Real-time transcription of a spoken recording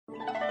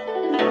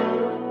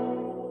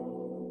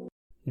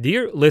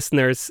Dear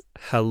listeners,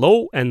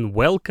 hello and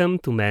welcome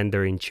to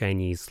Mandarin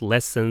Chinese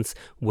Lessons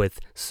with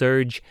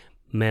Serge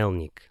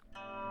Melnik.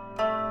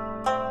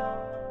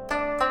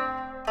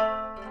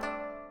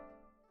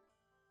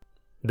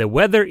 The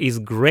weather is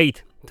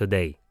great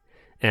today,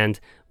 and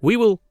we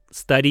will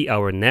study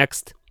our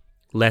next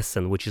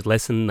lesson, which is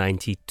lesson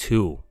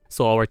 92.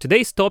 So our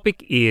today's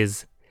topic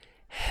is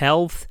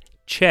health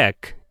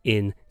check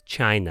in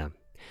China.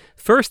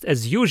 First,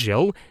 as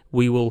usual,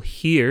 we will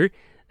hear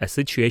a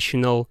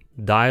situational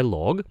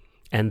dialogue,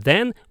 and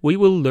then we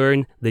will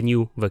learn the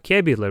new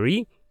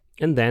vocabulary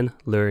and then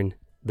learn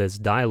this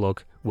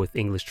dialogue with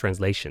English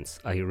translations.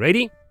 Are you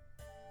ready?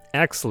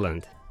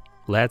 Excellent.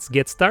 Let's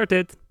get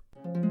started.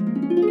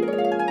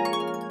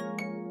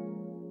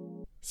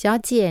 小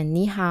姐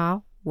你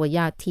好，我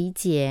要体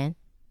检。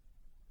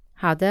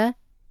好的，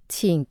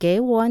请给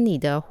我你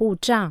的护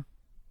照、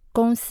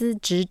公司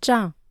执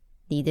照、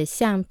你的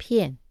相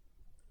片。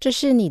这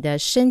是你的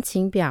申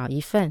请表一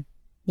份，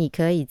你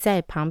可以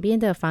在旁边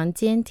的房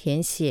间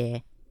填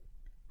写。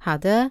好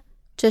的，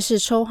这是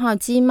抽号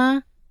机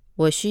吗？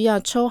我需要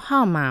抽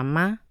号码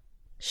吗？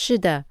是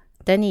的，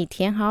等你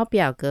填好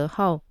表格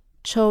后，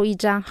抽一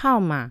张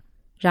号码，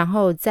然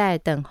后在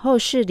等候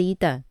室里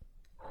等。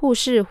护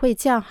士会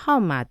叫号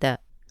码的。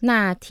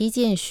那体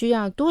检需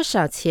要多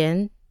少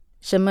钱？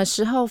什么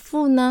时候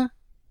付呢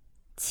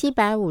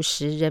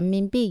？750人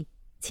民币，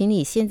请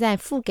你现在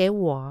付给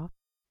我。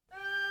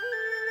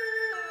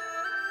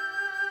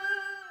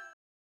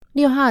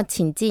6号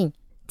请进，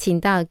请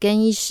到更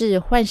衣室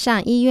换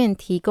上医院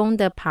提供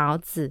的袍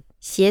子，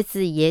鞋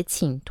子也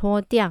请脱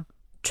掉，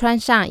穿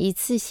上一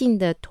次性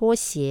的拖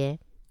鞋。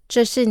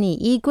这是你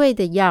衣柜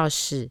的钥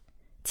匙，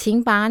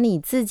请把你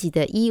自己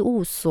的衣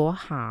物锁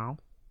好。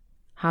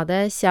好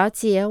的，小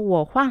姐，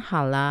我换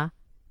好了。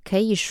可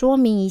以说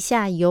明一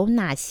下有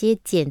哪些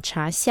检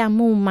查项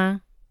目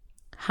吗？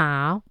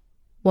好，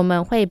我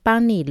们会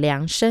帮你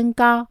量身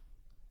高、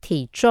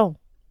体重、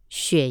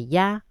血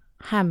压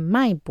和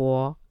脉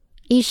搏。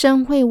医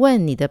生会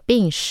问你的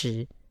病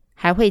史，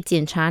还会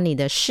检查你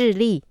的视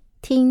力、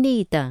听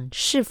力等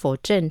是否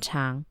正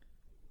常。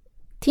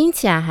听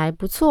起来还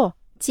不错。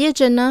接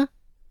着呢？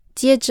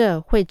接着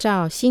会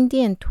照心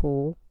电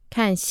图，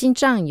看心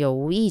脏有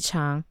无异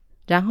常。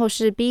然后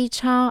是 B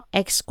超、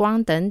X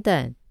光等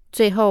等，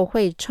最后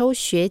会抽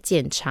血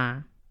检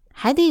查。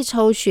还得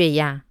抽血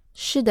呀？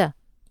是的，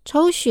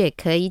抽血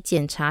可以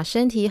检查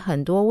身体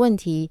很多问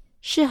题，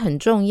是很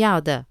重要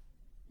的。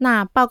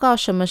那报告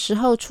什么时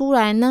候出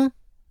来呢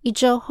？1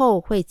周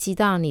后会寄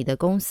到你的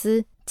公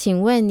司。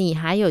请问你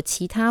还有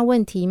其他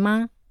问题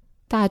吗？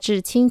大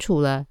致清楚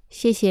了，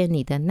谢谢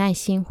你的耐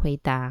心回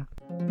答。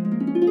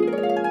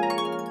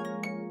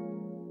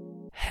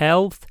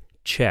Health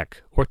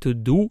check, or to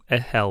do a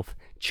health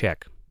check.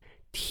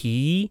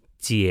 体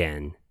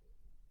检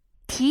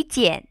体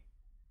检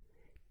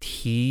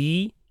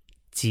体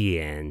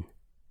检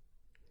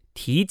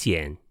体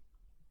检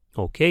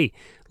Okay,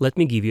 let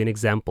me give you an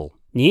example.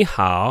 你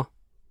好，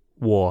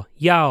我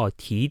要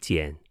体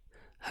检。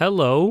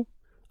Hello,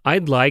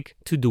 I'd like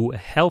to do a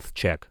health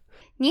check.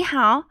 你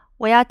好，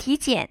我要体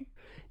检。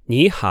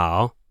你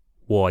好，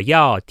我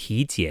要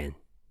体检。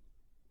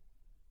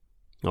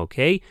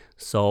Okay,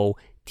 so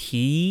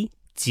体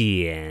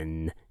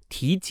检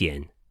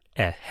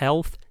a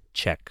health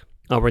check.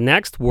 Our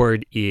next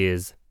word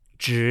is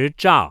执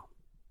照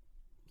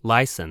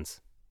license.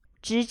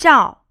 执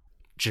照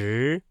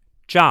执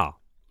照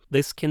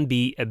This can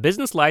be a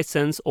business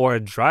license or a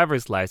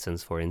driver's license,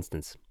 for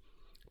instance.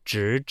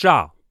 执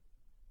照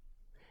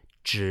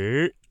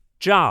执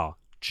照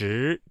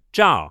执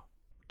照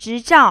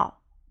执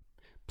照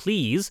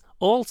Please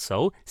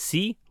also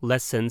see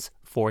lessons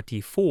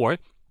 44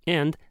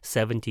 and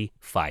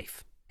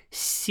 75.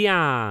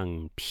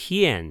 相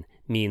片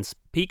means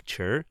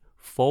picture,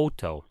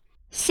 photo.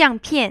 相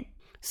片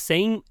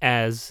Same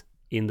as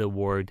in the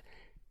word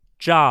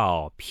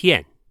照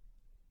片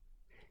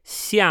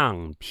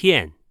相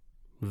片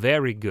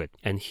Very good.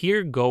 And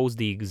here goes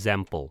the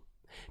example.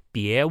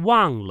 别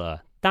忘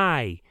了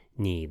带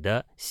你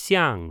的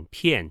相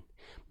片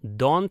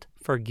Don't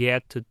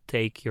forget to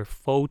take your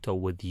photo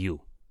with you.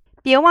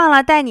 别忘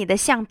了带你的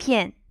相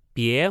片。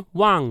别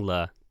忘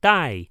了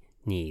带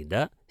你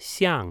的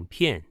相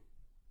片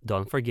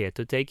Don't forget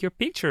to take your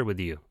picture with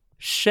you.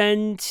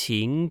 申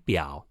请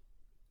表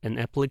An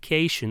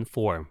application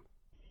form.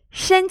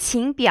 申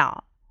请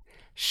表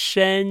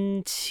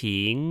申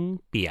请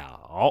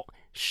表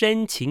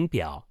申请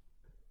表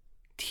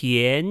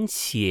填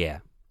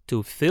写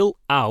To fill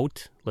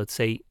out, let's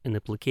say, an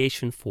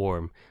application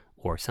form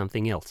or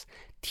something else.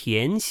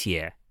 填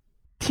写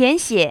填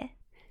写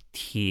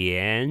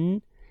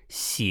填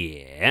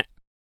写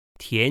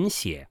填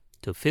写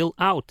To fill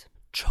out.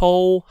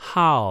 抽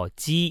号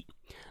机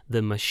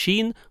The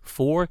machine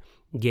for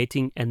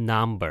getting a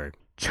number.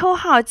 抽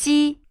号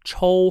机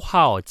抽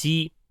号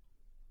机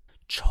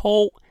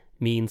抽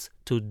means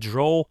to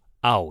draw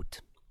out,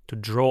 to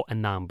draw a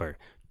number.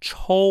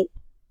 抽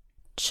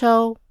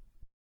抽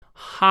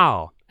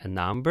号 a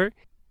number,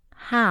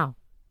 号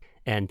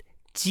and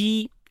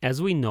机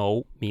as we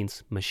know,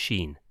 means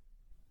machine.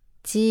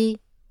 机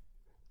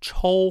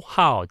抽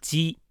号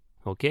机.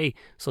 Okay,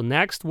 so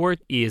next word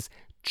is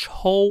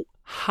抽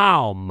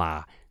号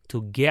码,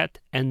 to get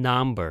a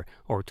number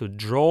or to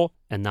draw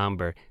a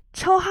number.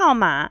 抽号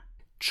码，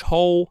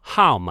抽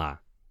号码.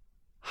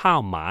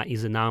 号码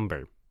is a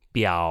number.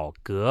 表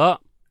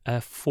格 a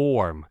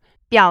form.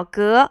 表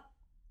格，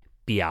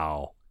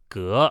表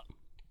格.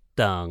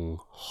 等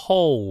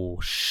候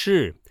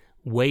室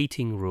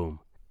waiting room.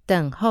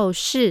 等候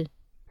室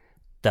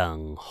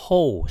等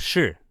候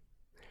室.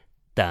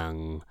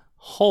 等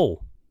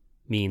候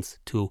means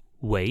to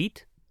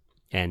wait,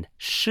 and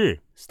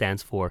室 stands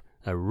for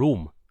a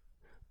room.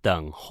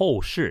 等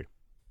候室.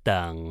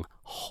 等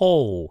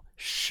候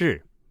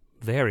室.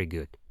 Very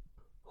good.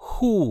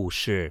 护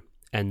士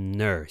and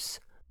nurse.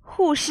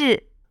 护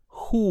士，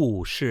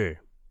护士.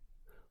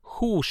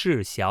 护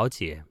士小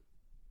姐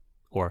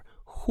or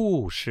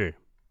护士.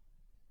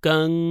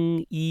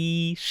 更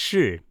衣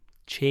室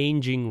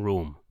changing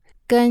room.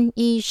 更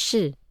衣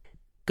室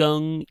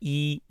更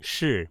衣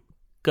室.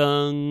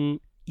 更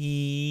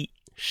衣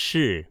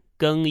室.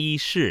 更衣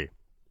室.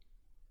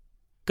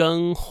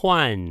 更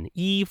换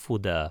衣服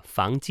的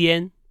房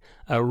间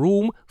a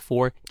room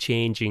for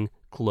changing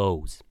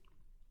clothes.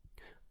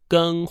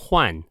 更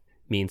换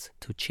means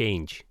to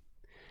change.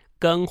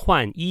 更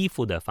换衣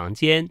服的房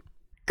间.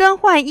 更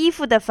换衣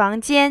服的房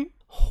间，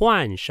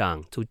换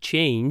上 to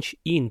change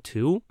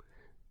into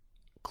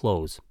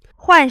clothes.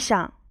 换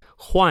上，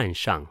换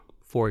上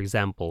for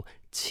example,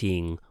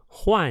 请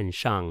换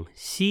上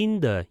新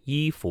的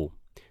衣服.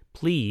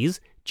 Please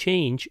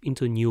change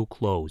into new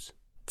clothes.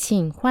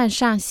 请换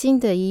上新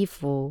的衣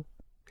服。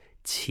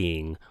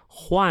请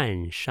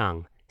换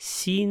上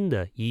新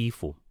的衣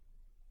服.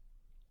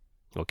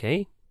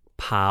 Okay?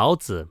 袍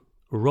子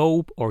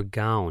robe or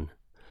gown.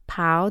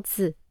 袍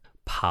子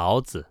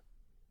袍子.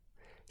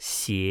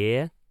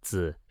 鞋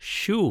子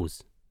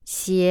shoes.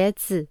 鞋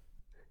子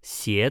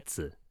鞋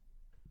子.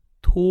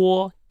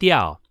 脱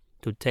掉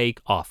to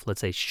take off. Let's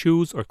say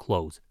shoes or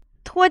clothes.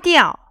 脱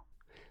掉，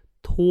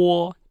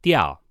脱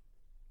掉.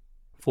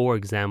 For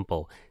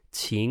example,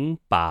 请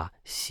把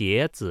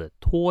鞋子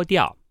脱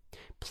掉.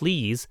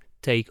 Please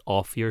take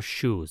off your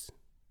shoes.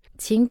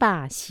 请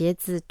把鞋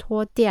子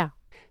脱掉。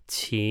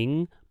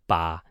请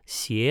把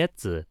鞋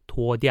子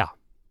脱掉.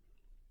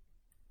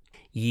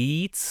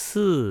 一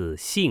次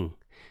性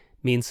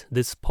means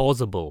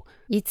disposable,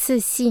 一次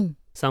性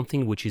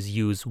something which is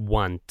used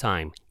one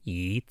time.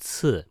 一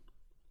次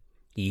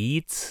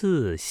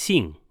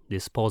性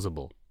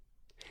disposable.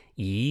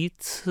 一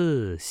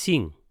次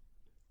性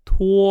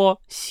拖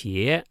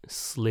鞋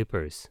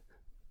slippers.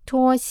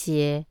 拖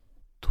鞋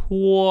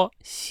拖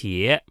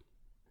鞋.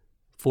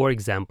 For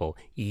example,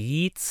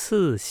 一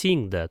次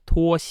性的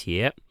拖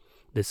鞋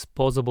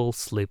disposable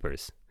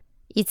slippers.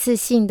 一次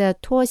性的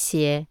拖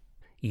鞋。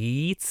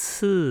一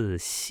次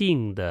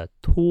性的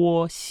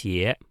拖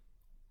鞋.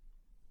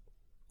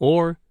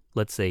 Or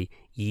let's say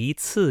一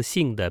次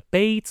性的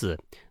杯子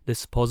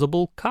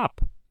disposable cup.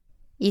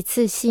 一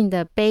次性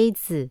的杯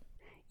子。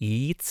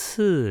一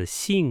次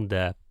性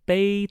的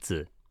杯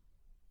子.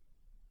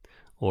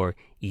 Or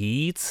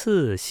一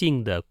次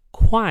性的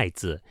筷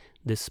子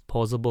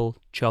disposable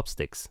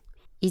chopsticks.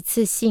 一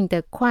次性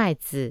的筷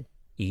子。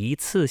一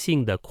次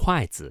性的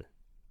筷子.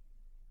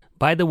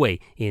 By the way,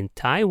 in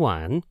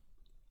Taiwan,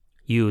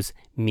 use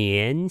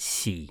免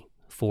洗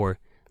for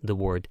the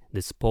word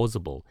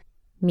disposable.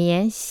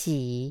 免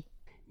洗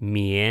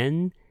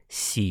免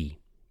洗.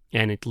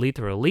 And it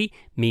literally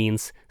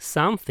means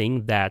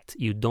something that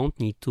you don't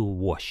need to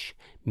wash.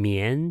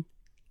 免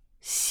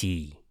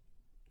洗.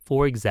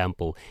 For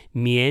example,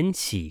 免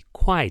洗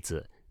筷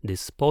子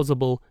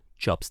disposable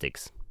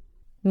chopsticks.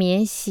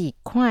 免洗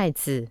筷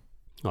子。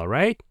 All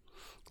right,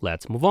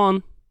 let's move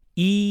on.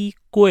 衣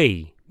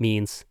柜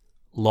means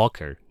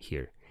locker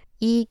here.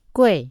 衣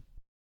柜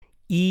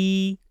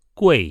衣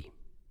柜.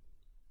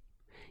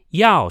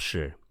 钥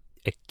匙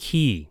a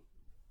key.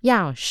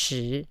 钥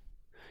匙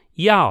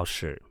钥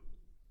匙.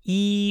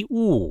 衣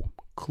物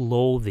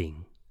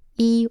clothing.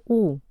 衣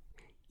物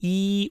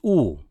衣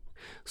物.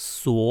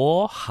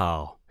 锁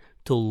好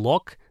to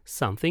lock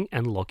something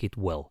and lock it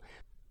well.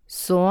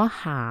 锁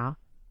好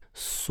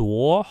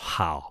锁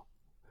好.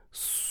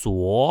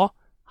 锁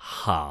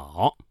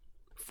好.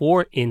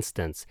 For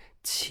instance,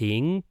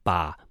 请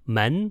把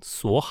门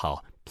锁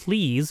好.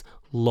 Please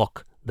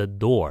lock the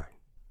door.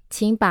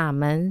 请把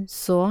门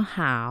锁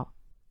好。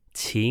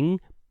请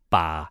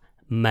把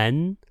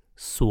门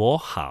锁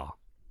好.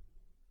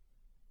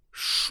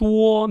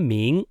 说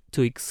明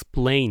to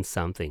explain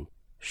something.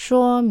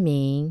 说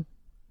明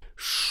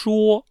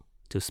说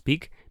to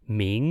speak,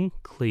 明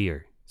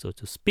clear. So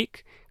to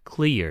speak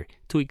clear,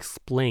 to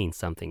explain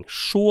something.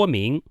 说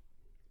明.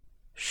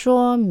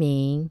 说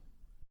明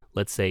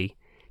Let's say,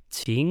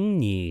 请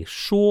你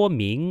说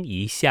明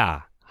一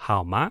下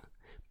好吗?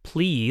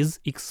 Please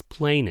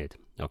explain it.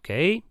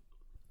 Okay?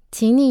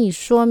 请你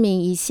说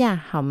明一下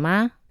好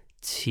吗？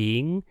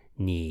请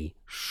你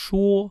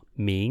说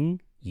明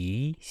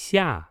一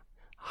下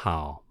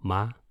好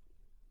吗?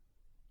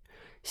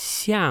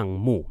项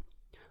目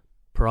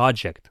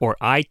project or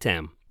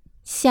item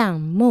项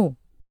目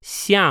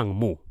项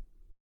目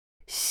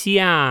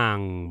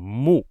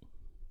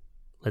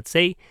Let's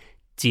say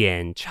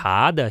检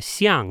查的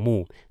项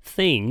目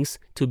things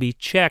to be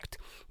checked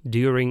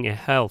during a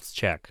health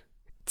check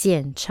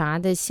检查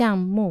的项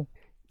目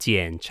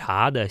检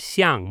查的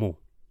项目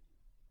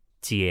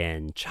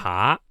检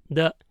查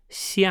的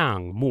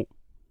项目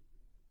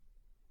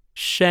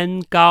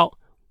身高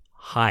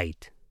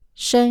height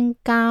身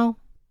高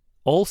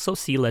Also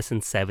see lesson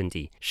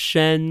 70.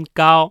 身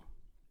高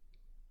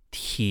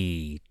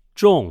体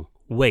重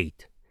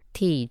weight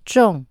体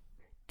重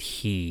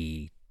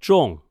体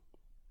重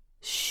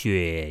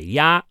血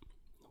压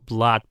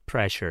blood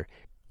pressure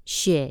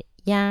血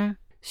压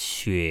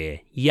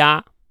血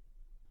压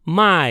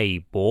脉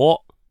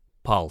搏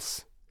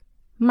pulse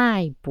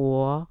脉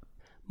搏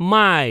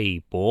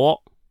脉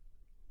搏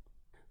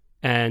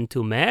And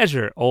to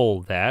measure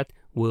all that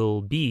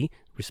will be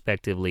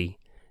respectively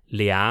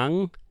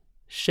量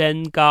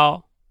身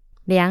高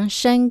量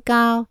身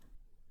高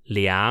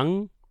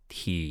量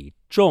体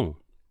重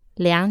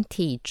量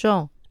体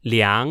重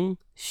量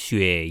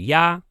血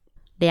压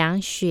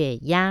量血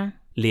压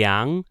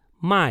量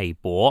脉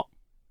搏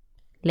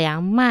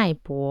量脉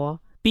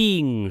搏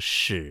病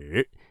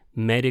史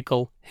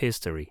medical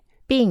history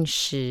病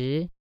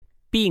史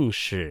病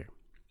史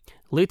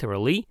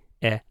literally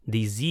a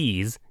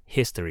disease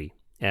history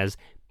as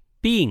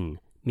病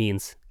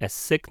means a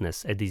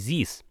sickness, a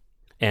disease,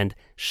 and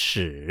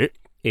史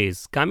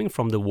is coming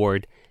from the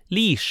word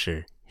历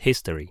史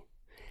history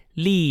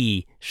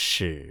历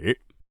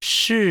史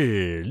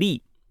视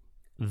力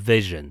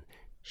vision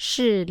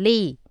视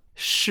力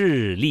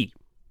视力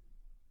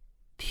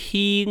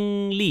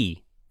听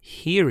力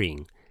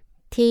hearing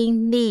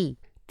听力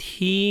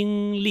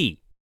听力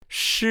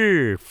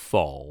是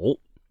否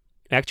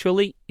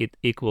Actually, it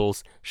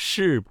equals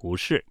是不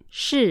是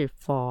是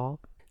否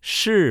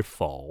是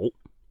否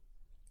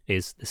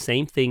is the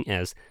same thing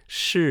as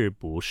是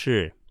不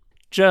是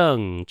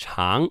正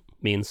常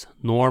means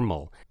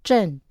normal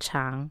正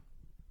常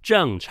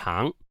正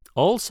常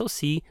Also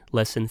see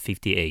lesson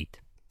 58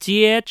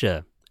接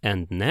着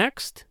and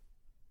next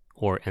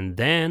or and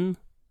then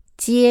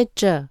接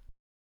着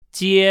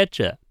接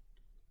着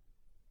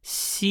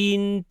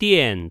心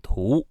电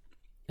图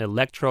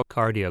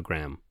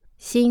electrocardiogram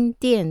心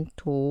电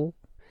图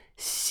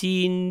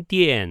心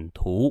电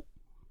图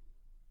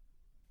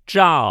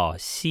照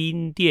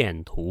心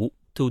电图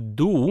to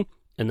do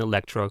an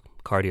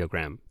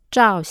electrocardiogram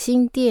照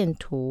心电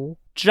图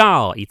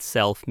照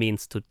itself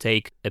means to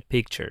take a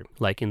picture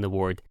like in the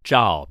word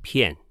照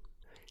片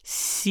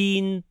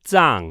心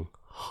脏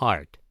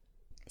heart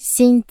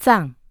心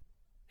脏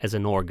as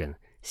an organ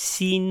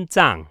心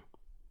脏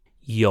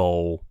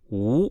有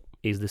无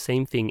is the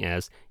same thing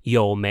as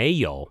有没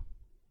有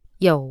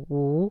有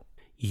无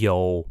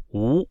有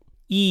无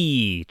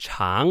异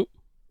常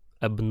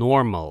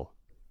abnormal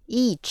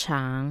异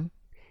常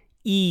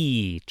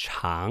异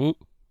常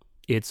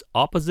it's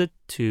opposite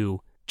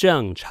to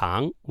正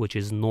常 which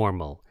is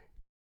normal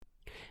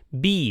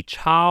B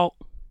超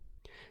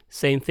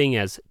same thing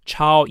as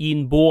超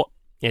音波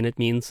and it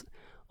means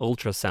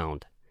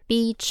ultrasound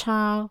B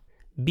超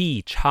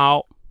B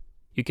超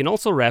You can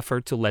also refer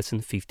to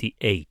lesson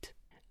 58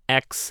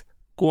 X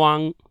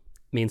光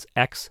means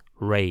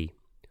X-ray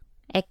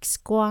X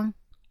光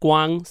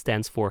光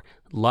stands for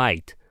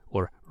light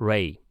or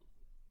ray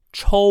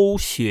抽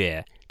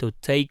血 to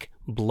take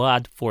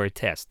blood for a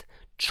test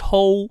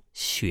抽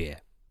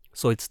血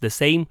So it's the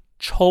same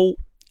抽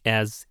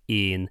as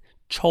in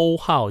抽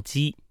号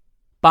机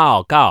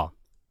报告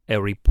a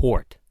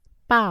report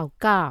报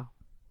告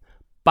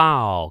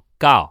报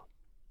告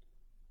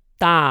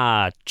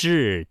大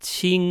致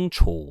清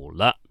楚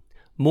了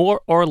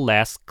more or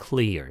less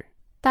clear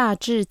大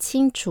致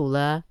清楚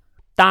了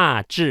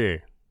大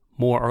致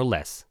more or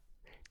less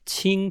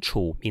清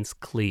楚 means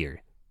clear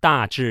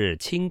大致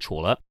清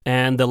楚了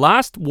And the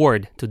last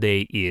word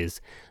today is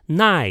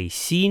耐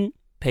心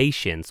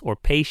patience or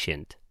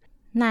patient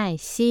耐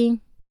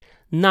心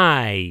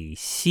耐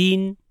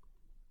心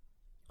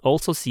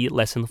Also see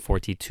lesson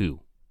 42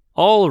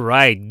 All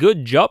right,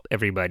 good job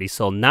everybody.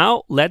 So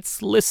now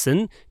let's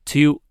listen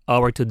to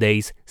our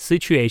today's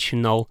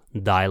situational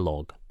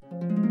dialogue.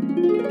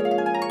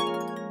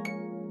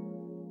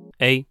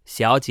 A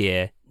小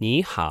姐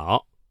你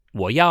好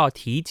我要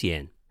体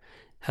检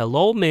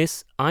Hello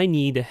miss, I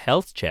need a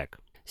health check.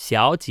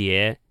 小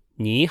姐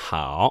你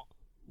好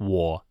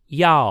我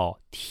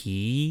要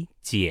体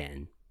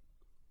检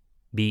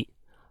B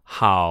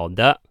好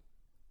的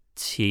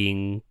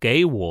请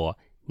给我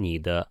你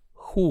的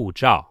护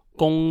照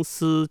公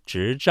司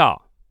执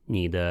照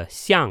你的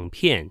相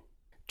片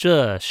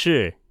这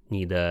是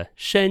你的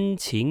申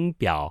请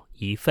表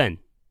一份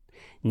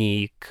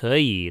你可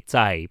以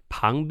在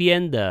旁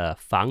边的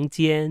房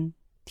间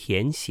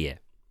填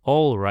写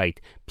All right,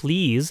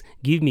 please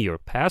give me your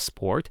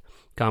passport,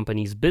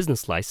 company's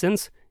business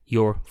license,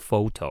 your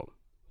photo.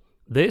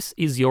 This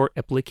is your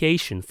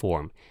application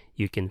form.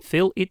 You can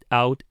fill it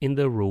out in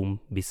the room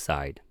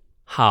beside.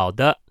 好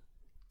的，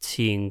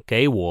请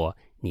给我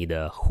你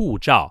的护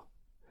照、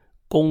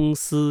公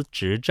司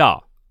执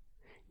照、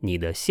你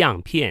的相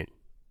片。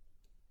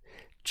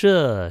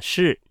这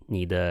是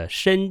你的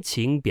申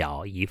请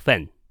表一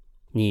份，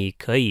你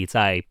可以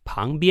在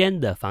旁边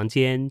的房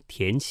间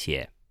填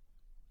写。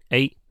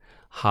A.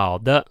 好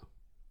的，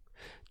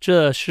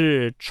这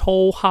是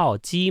抽号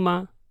机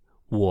吗？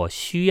我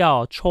需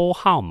要抽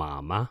号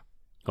码吗？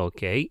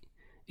 Okay.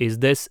 Is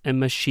this a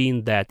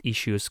machine that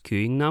issues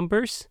queuing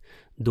numbers?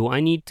 Do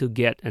I need to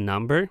get a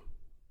number?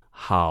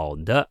 好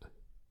的，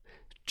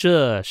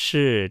这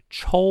是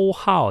抽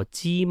号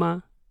机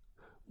吗？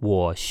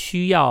我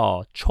需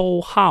要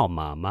抽号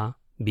码吗？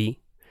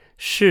 B.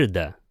 是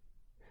的，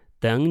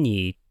等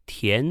你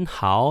填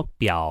好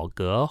表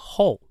格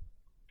后，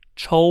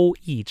抽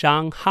一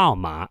张号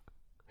码，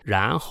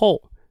然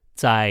后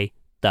在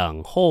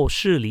等候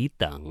室里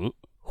等，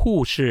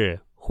护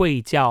士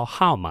会叫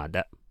号码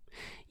的。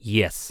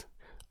Yes,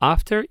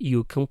 after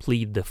you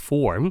complete the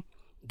form,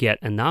 get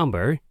a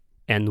number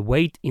and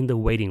wait in the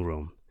waiting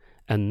room.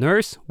 A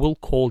nurse will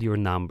call your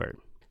number.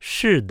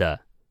 是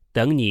的，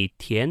等你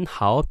填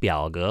好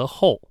表格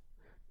后，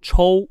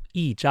抽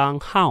一张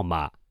号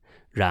码，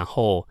然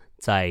后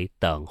在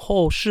等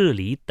候室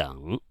里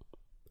等，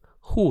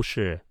护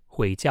士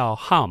会叫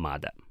号码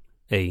的。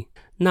A.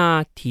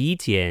 那体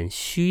检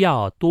需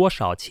要多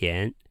少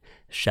钱？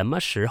什么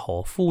时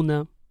候付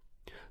呢？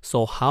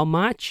 So how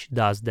much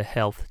does the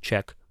health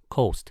check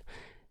cost?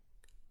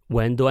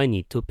 When do I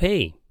need to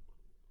pay?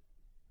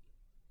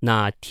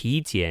 那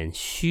体检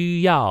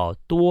需要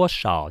多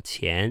少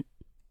钱？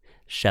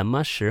什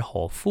么时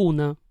候付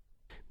呢？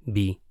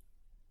 B.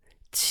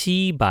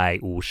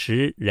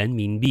 750人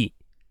民币，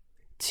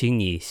请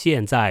你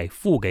现在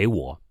付给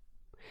我。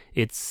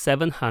It's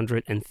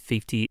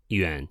 750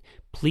 yuan.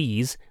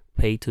 Please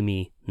pay to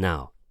me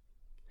now.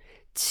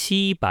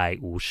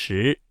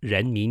 750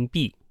人民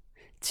币，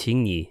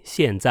请你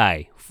现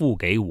在付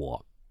给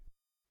我。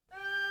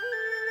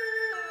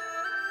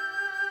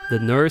The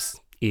nurse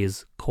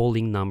is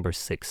calling number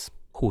 6.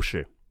 护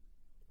士。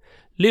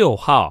6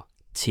号，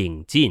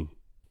请进，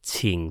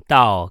请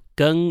到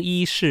更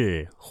衣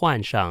室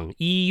换上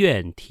医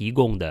院提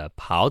供的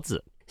袍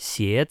子，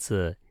鞋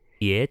子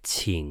也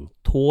请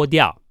脱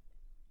掉，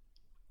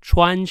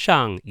穿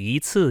上一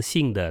次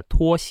性的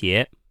拖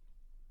鞋。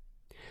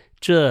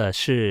这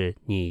是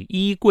你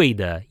衣柜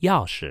的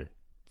钥匙，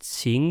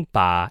请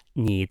把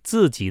你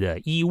自己的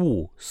衣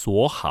物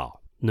锁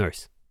好。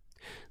Nurse.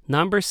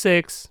 Number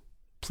 6,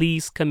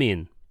 please come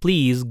in.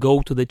 Please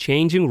go to the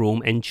changing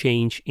room and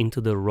change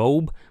into the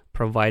robe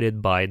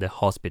provided by the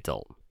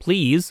hospital.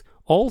 Please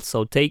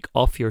also take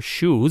off your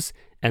shoes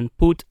and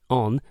put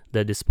on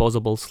the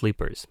disposable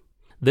slippers.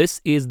 This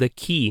is the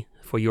key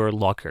for your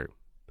locker.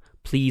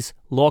 Please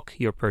lock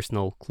your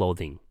personal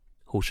clothing.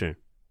 护士。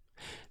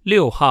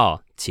6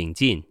号，请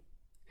进，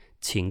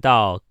请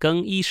到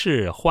更衣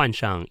室换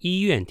上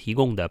医院提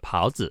供的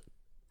袍子，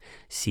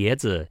鞋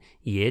子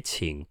也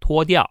请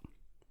脱掉，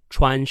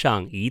穿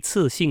上一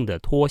次性的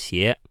拖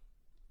鞋。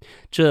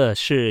这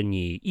是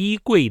你衣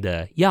柜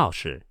的钥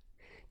匙，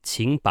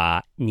请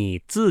把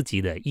你自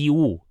己的衣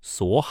物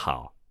锁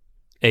好。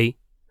A.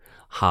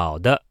 好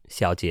的，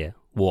小姐，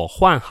我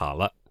换好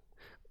了。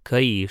可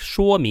以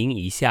说明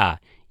一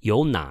下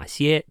有哪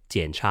些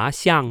检查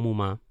项目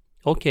吗？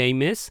 Okay,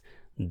 miss,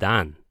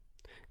 done.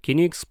 Can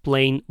you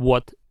explain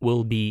what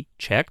will be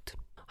checked?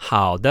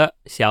 好的，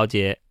小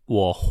姐，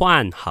我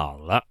换好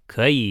了。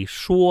可以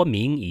说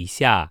明一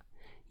下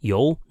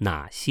有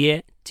哪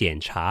些检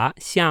查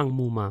项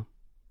目吗？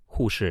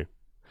护士。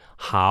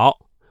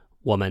好，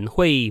我们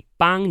会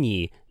帮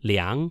你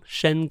量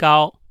身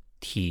高、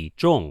体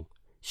重、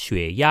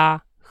血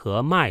压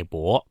和脉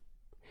搏。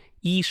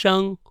医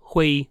生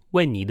会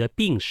问你的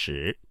病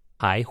史，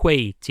还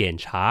会检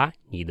查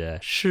你的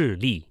视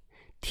力、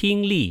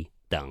听力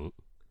等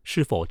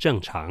是否正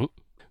常。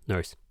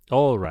Nurse.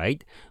 All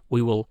right,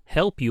 we will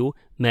help you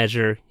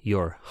measure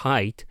your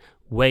height,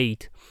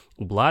 weight,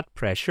 blood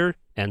pressure,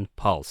 and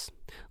pulse.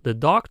 The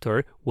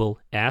doctor will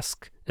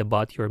ask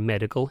about your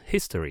medical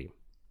history.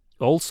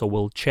 Also,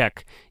 we'll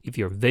check if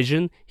your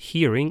vision,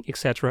 hearing,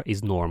 etc.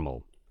 is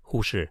normal.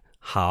 护士，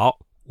好，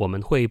我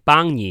们会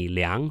帮你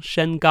量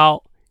身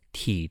高、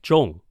体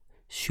重、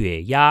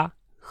血压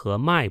和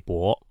脉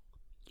搏。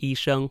医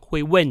生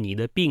会问你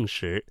的病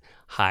史，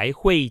还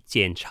会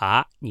检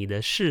查你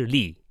的视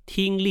力、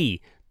听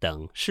力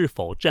等是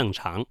否正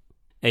常。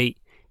A.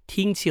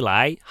 听起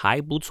来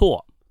还不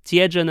错。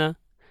接着呢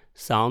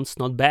 ？Sounds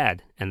not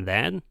bad. And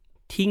then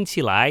听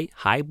起来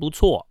还不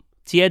错。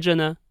接着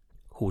呢？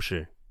护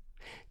士。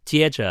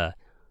接着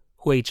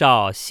会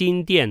照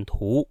心电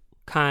图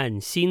看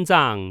心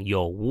脏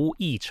有无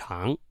异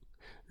常，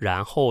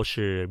然后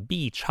是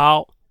B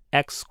超、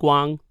X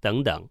光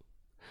等等。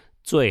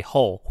最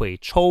后会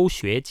抽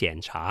血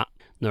检查。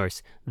Nurse.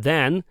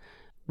 Then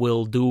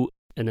we'll do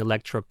an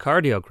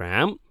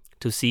electrocardiogram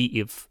to see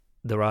if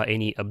there are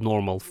any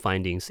abnormal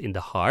findings in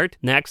the heart.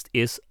 Next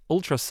is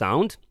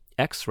ultrasound,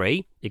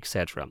 X-ray,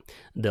 etc.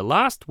 The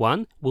last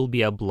one will be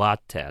a blood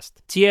test.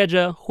 接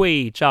着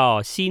会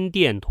照心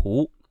电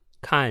图，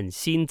看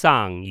心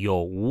脏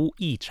有无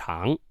异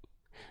常。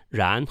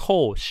然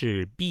后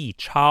是 B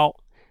超、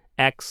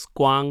X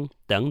光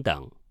等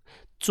等。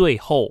最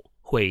后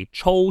会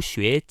抽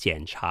血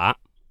检查。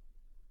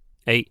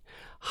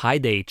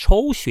還得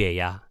抽血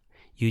呀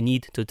You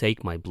need to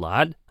take my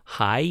blood.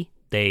 還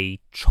得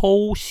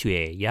抽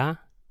血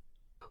呀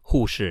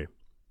护士：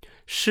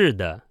是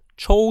的，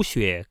抽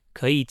血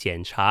可以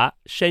检查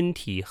身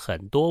体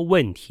很多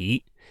问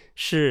题，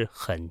是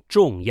很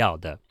重要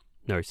的。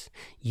Nurse: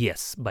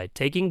 Yes, by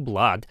taking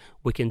blood,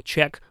 we can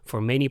check for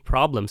many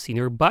problems in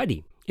your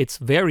body. It's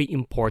very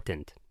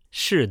important.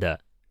 是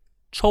的，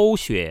抽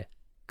血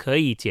可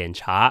以检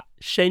查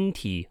身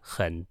体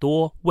很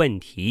多问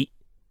题，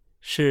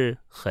是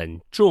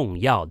很重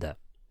要的。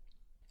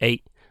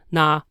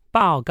那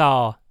报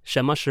告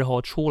什么时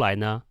候出来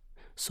呢？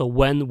 So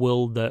when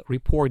will the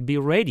report be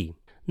ready?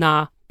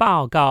 那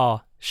报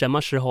告什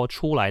么时候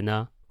出来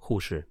呢？护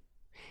士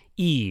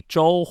：1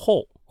周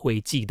后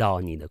会寄到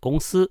你的公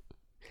司。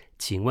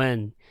请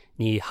问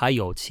你还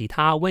有其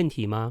他问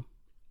题吗？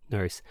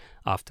 Nurse: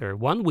 After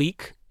 1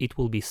 week, it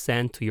will be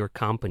sent to your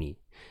company.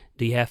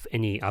 Do you have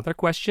any other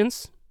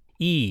questions?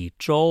 1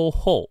周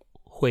后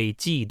会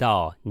寄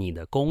到你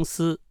的公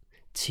司。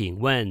请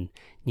问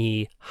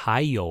你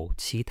还有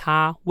其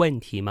他问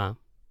题吗？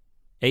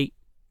 A.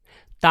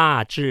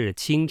 大致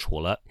清楚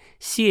了，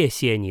谢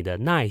谢你的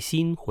耐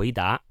心回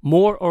答。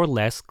More or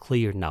less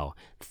clear now.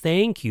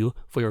 Thank you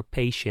for your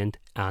patient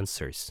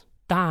answers.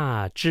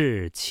 大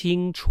致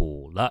清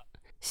楚了，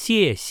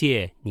谢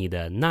谢你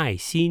的耐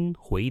心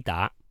回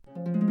答。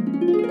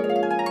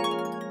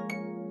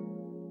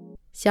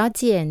小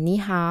姐你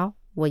好，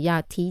我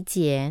要体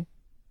检。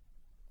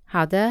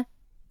好的，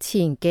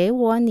请给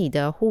我你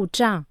的护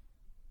照、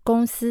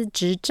公司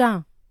执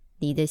照、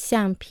你的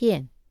相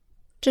片。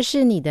这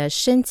是你的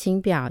申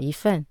请表一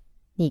份，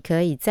你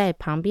可以在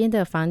旁边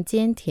的房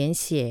间填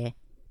写。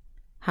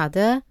好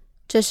的，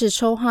这是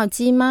抽号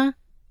机吗？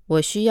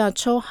我需要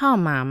抽号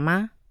码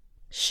吗？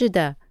是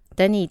的，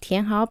等你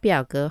填好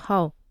表格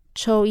后，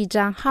抽一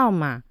张号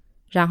码，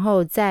然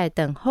后在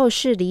等候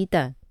室里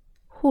等。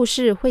护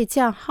士会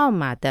叫号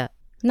码的。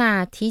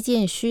那体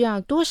检需要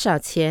多少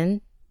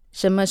钱？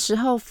什么时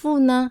候付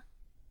呢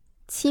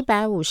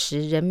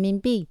？750人民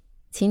币，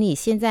请你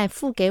现在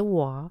付给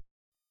我。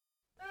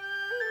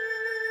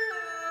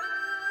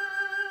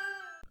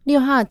6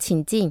号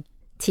请进，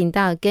请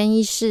到更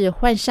衣室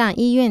换上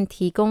医院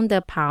提供的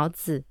袍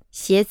子，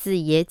鞋子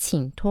也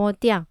请脱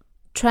掉，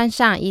穿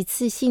上一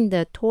次性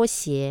的拖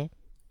鞋。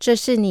这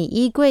是你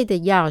衣柜的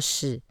钥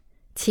匙，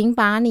请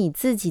把你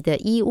自己的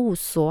衣物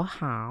锁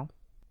好。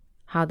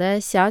好的，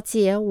小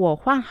姐，我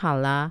换好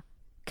了。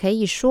可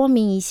以说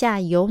明一下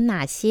有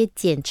哪些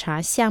检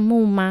查项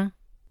目吗？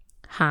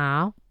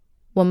好，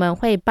我们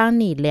会帮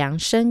你量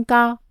身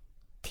高、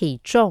体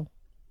重、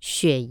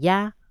血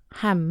压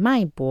和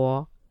脉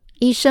搏。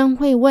医生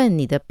会问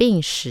你的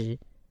病史，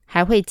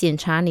还会检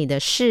查你的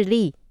视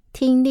力、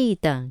听力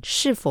等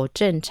是否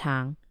正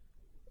常。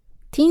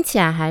听起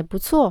来还不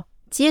错。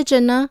接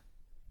着呢？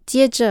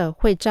接着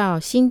会照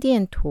心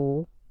电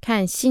图，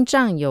看心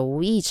脏有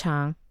无异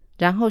常，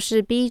然后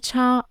是 B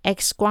超、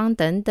X 光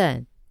等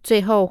等，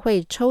最后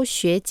会抽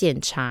血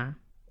检查。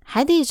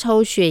还得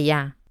抽血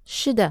呀？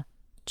是的，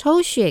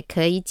抽血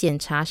可以检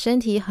查身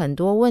体很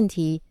多问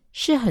题，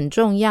是很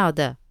重要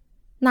的。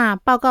那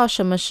报告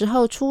什么时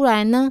候出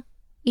来呢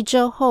？1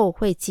周后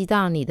会寄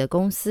到你的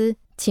公司。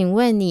请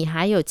问你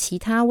还有其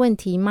他问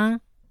题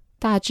吗？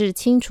大致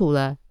清楚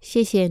了，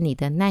谢谢你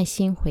的耐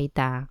心回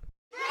答。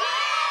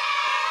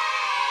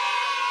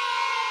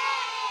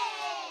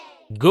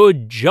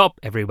Good job,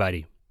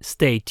 everybody.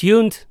 Stay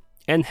tuned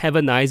and have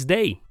a nice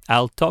day.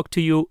 I'll talk to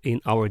you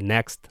in our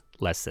next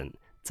lesson.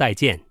 再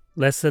见。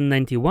Lesson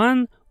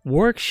 91,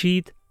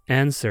 Worksheet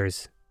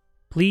Answers.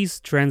 Please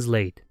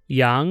translate.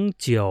 洋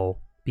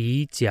酒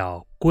比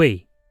较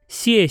贵。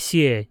谢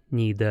谢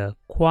你的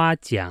夸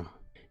奖。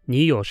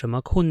你有什么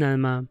困难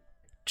吗？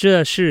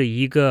这是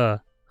一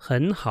个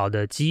很好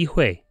的机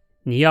会，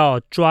你要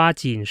抓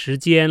紧时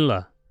间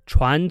了。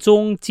传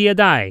宗接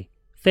代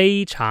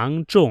非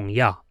常重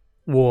要，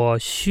我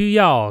需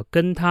要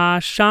跟他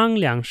商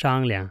量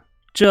商量，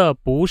这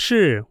不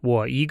是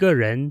我一个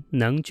人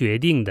能决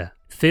定的。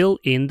Fill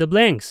in the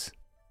blanks.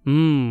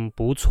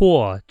 不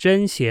错，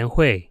真贤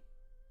惠。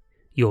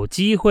有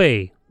机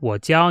会我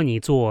教你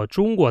做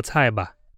中国菜吧。